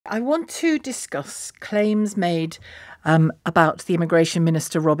I want to discuss claims made about the Immigration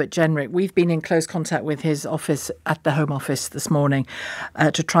Minister, Robert Jenrick. We've been in close contact with his office at the Home Office this morning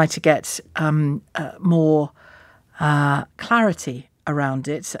to try to get more clarity around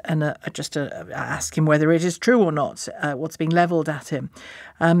it and just ask him whether it is true or not, what's being levelled at him.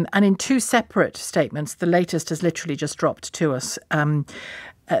 And in two separate statements, the latest has literally just dropped to us.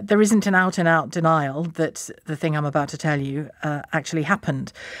 There isn't an out-and-out denial that the thing I'm about to tell you actually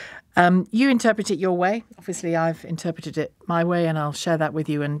happened. You interpret it your way. Obviously, I've interpreted it my way, and I'll share that with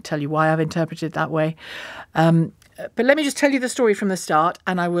you and tell you why I've interpreted it that way. But let me just tell you the story from the start,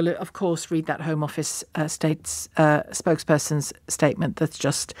 and I will, of course, read that Home Office spokesperson's statement that's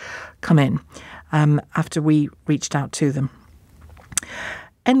just come in after we reached out to them.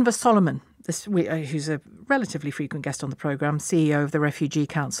 Enver Solomon, who's a relatively frequent guest on the programme, CEO of the Refugee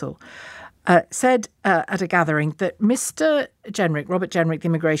Council, said at a gathering that Mr. Jenrick, Robert Jenrick, the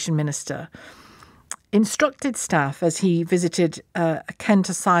Immigration Minister, instructed staff as he visited a Kent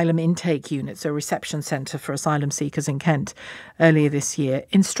asylum intake unit, so a reception centre for asylum seekers in Kent earlier this year,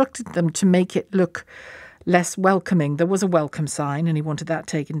 instructed them to make it look less welcoming. There was a welcome sign and he wanted that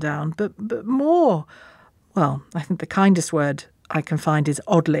taken down, but more, well, I think the kindest word I can find is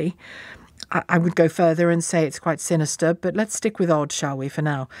oddly. I would go further and say it's quite sinister, but let's stick with odd, shall we, for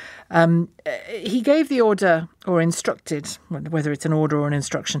now. He gave the order, or instructed, whether it's an order or an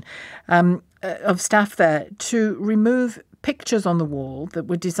instruction, of staff there to remove pictures on the wall that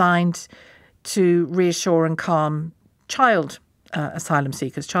were designed to reassure and calm child asylum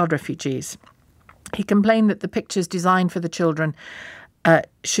seekers, child refugees. He complained that the pictures designed for the children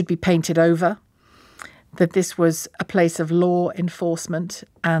should be painted over, that this was a place of law enforcement,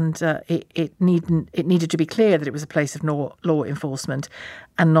 and it needed to be clear that it was a place of law enforcement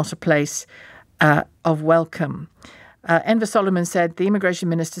and not a place of welcome. Enver Solomon said, the Immigration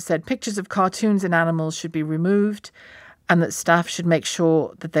Minister said, pictures of cartoons and animals should be removed and that staff should make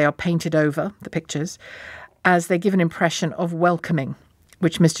sure that they are painted over, the pictures, as they give an impression of welcoming,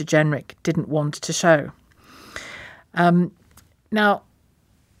 which Mr. Jenrick didn't want to show. Now,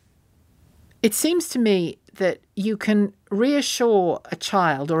 it seems to me that you can reassure a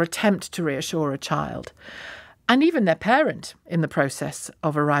child or attempt to reassure a child and even their parent in the process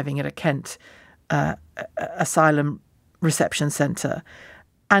of arriving at a Kent asylum reception centre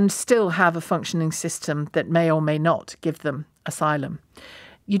and still have a functioning system that may or may not give them asylum.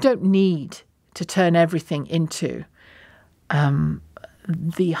 You don't need to turn everything into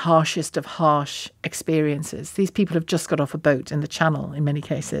the harshest of harsh experiences. These people have just got off a boat in the Channel in many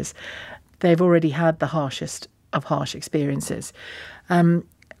cases. They've already had the harshest of harsh experiences. And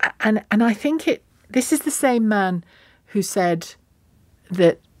I think this is the same man who said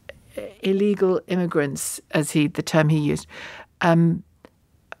that illegal immigrants, the term he used, were,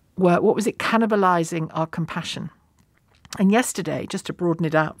 cannibalising our compassion. And yesterday, just to broaden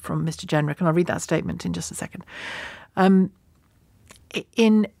it out from Mr. Jenrick, and I'll read that statement in just a second,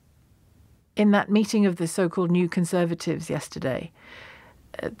 in that meeting of the so-called New Conservatives yesterday,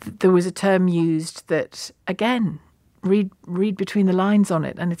 there was a term used that, again, read between the lines on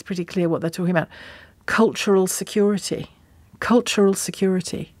it, and it's pretty clear what they're talking about. Cultural security. Cultural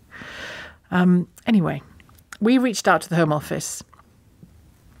security. Anyway, we reached out to the Home Office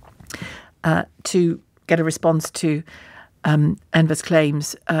to get a response to Enver's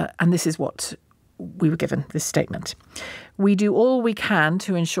claims, and this is what we were given, this statement. We do all we can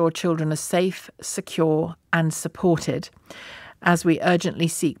to ensure children are safe, secure and supported as we urgently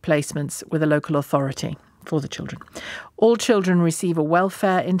seek placements with a local authority for the children. All children receive a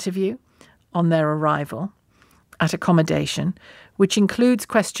welfare interview on their arrival at accommodation, which includes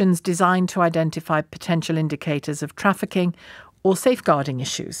questions designed to identify potential indicators of trafficking or safeguarding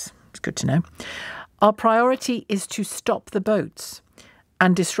issues. It's good to know. Our priority is to stop the boats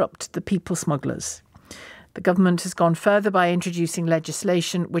and disrupt the people smugglers. The government has gone further by introducing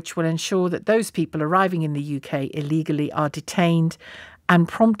legislation which will ensure that those people arriving in the UK illegally are detained and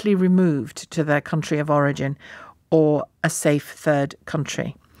promptly removed to their country of origin or a safe third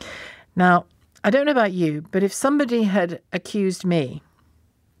country. Now, I don't know about you, but if somebody had accused me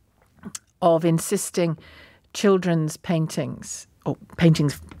of insisting children's paintings, or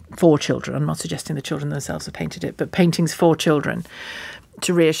paintings for children, I'm not suggesting the children themselves have painted it, but paintings for children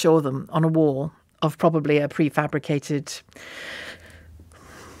to reassure them on a wall of probably a prefabricated,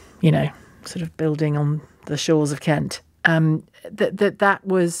 sort of building on the shores of Kent, that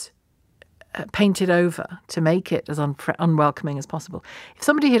was painted over to make it as unwelcoming as possible. If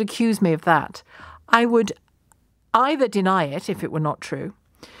somebody had accused me of that, I would either deny it if it were not true,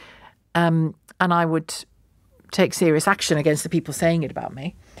 and I would take serious action against the people saying it about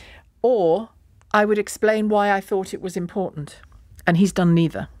me, or I would explain why I thought it was important. And he's done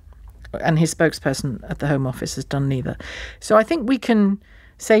neither. And his spokesperson at the Home Office has done neither. So I think we can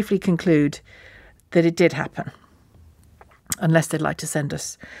safely conclude that it did happen, unless they'd like to send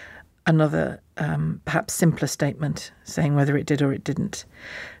us another, perhaps simpler statement saying whether it did or it didn't.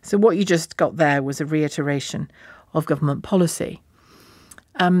 So what you just got there was a reiteration of government policy.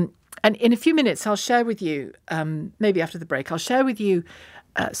 And in a few minutes, I'll share with you, maybe after the break, I'll share with you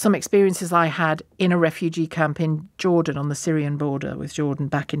some experiences I had in a refugee camp in Jordan on the Syrian border with Jordan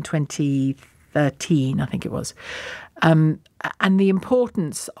back in 2013, I think it was. And the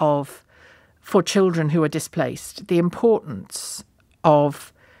importance of, for children who are displaced, the importance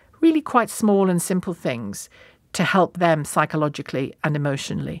of really quite small and simple things to help them psychologically and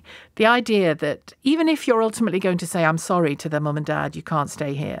emotionally. The idea that even if you're ultimately going to say, I'm sorry to their mum and dad, you can't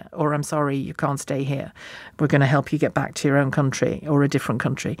stay here, or I'm sorry, you can't stay here, we're going to help you get back to your own country or a different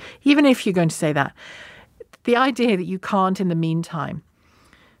country. Even if you're going to say that, the idea that you can't in the meantime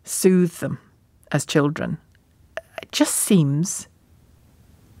soothe them as children, it just seems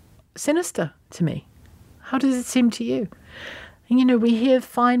sinister to me. How does it seem to you? And, you know, we hear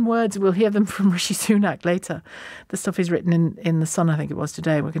fine words. We'll hear them from Rishi Sunak later. The stuff he's written in The Sun, I think it was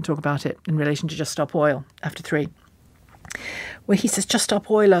today. We can talk about it in relation to Just Stop Oil after 3, where he says Just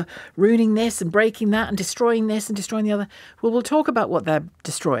Stop Oil are ruining this and breaking that and destroying this and destroying the other. Well, we'll talk about what they're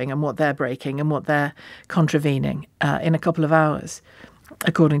destroying and what they're breaking and what they're contravening in a couple of hours,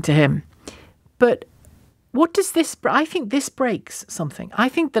 according to him. But what does this... I think this breaks something. I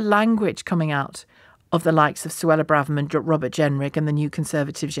think the language coming out of the likes of Suella Braverman and Robert Jenrick and the New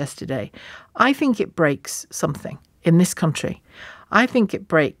Conservatives yesterday, I think it breaks something in this country. I think it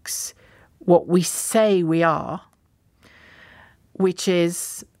breaks what we say we are, which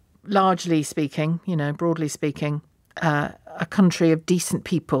is, largely speaking, you know, broadly speaking, a country of decent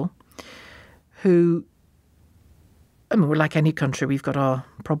people who, I mean, we're like any country. We've got our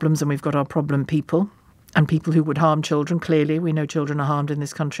problems and we've got our problem people. And people who would harm children. Clearly, we know children are harmed in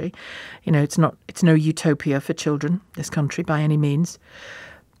this country. You know, it's no utopia for children, this country, by any means.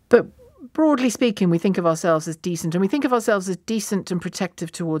 But broadly speaking, we think of ourselves as decent, and we think of ourselves as decent and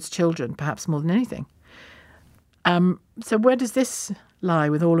protective towards children, perhaps more than anything. So where does this lie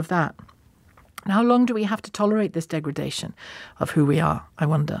with all of that? And how long do we have to tolerate this degradation of who we are, I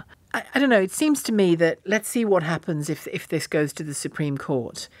wonder? I don't know. It seems to me that let's see what happens if this goes to the Supreme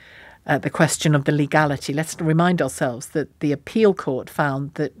Court. The question of the legality. Let's remind ourselves that the appeal court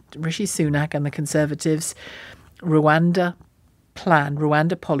found that Rishi Sunak and the Conservatives' Rwanda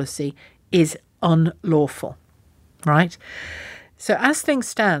policy is unlawful, right? So as things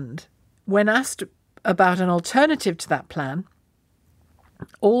stand, when asked about an alternative to that plan,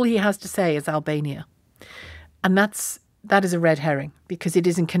 all he has to say is Albania. And that is a red herring, because it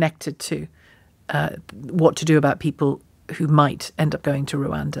isn't connected to what to do about people who might end up going to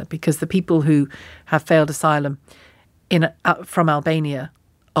Rwanda, because the people who have failed asylum from Albania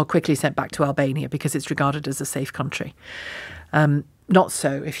are quickly sent back to Albania because it's regarded as a safe country. Not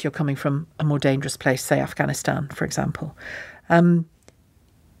so if you're coming from a more dangerous place, say Afghanistan, for example.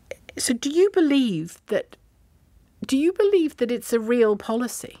 So do you believe that it's a real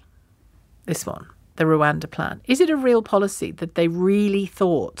policy, this one, the Rwanda plan? Is it a real policy that they really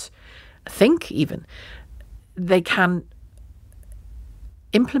think even, they can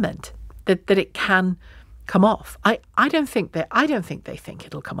implement, that it can come off? I don't think they think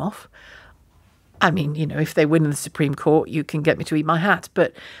it'll come off. I mean, you know, if they win in the Supreme Court, you can get me to eat my hat,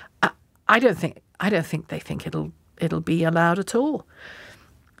 but I don't think they think it'll be allowed at all.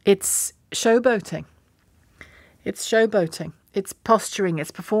 It's showboating. It's showboating. It's posturing.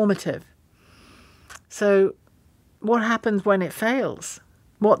 It's performative. So what happens when it fails?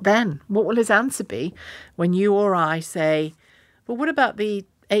 What then? What will his answer be when you or I say, well, what about the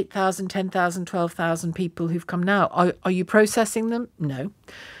 8,000, 10,000, 12,000 people who've come now? Are you processing them? No,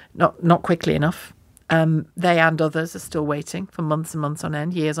 not quickly enough. They and others are still waiting for months and months on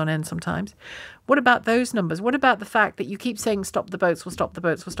end, years on end sometimes. What about those numbers? What about the fact that you keep saying stop the boats, we'll stop the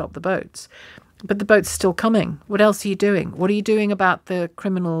boats, we'll stop the boats, but the boats are still coming? What else are you doing? What are you doing about the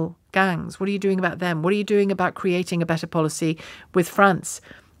criminal gangs? What are you doing about them? What are you doing about creating a better policy with France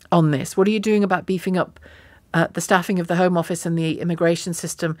on this? What are you doing about beefing up the staffing of the Home Office and the immigration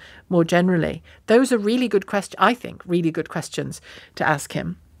system more generally? Those are really good questions, I think, really good questions to ask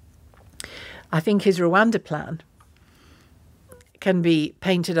him. I think his Rwanda plan can be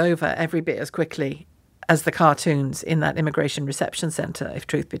painted over every bit as quickly as the cartoons in that immigration reception centre, if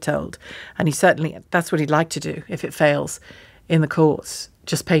truth be told. And that's what he'd like to do if it fails in the courts,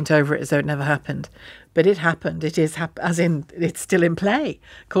 just paint over it as though it never happened. But it happened. It is, as in, it's still in play.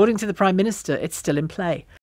 According to the Prime Minister, it's still in play.